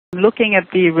Looking at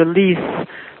the release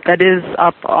that is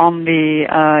up on the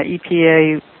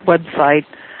EPA website,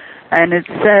 and it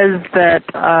says that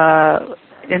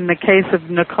in the case of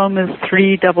Nokomis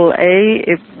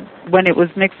 3AA, when it was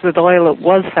mixed with oil, it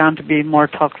was found to be more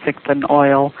toxic than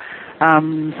oil.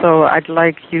 So I'd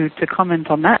like you to comment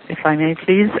on that, if I may,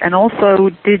 please. And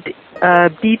also, did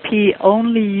BP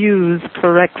only use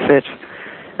Corexit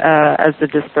as the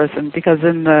dispersant? Because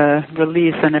in the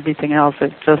release and everything else,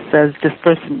 it just says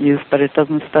dispersant use, but it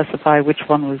doesn't specify which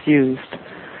one was used.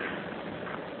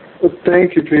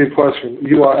 Thank you for your question.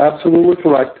 You are absolutely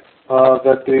correct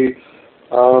that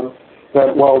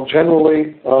while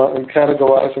generally in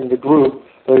categorizing the group,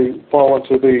 they fall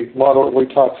into the moderately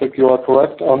toxic. You are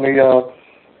correct on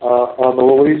the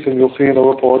release, and you'll see in the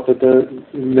report that the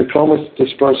Nokomis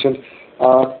dispersant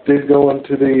did go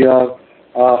into the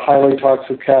highly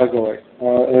toxic category,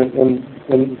 and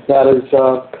that is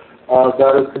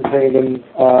contained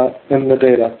in the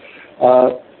data.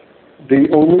 The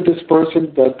only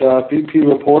dispersant that BP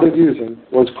reported using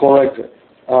was Corexit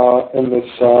in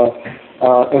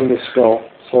this spill.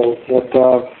 So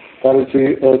that is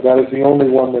the only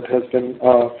one that has been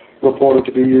reported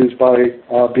to be used by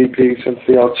BP since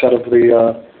the outset of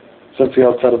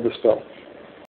the spill.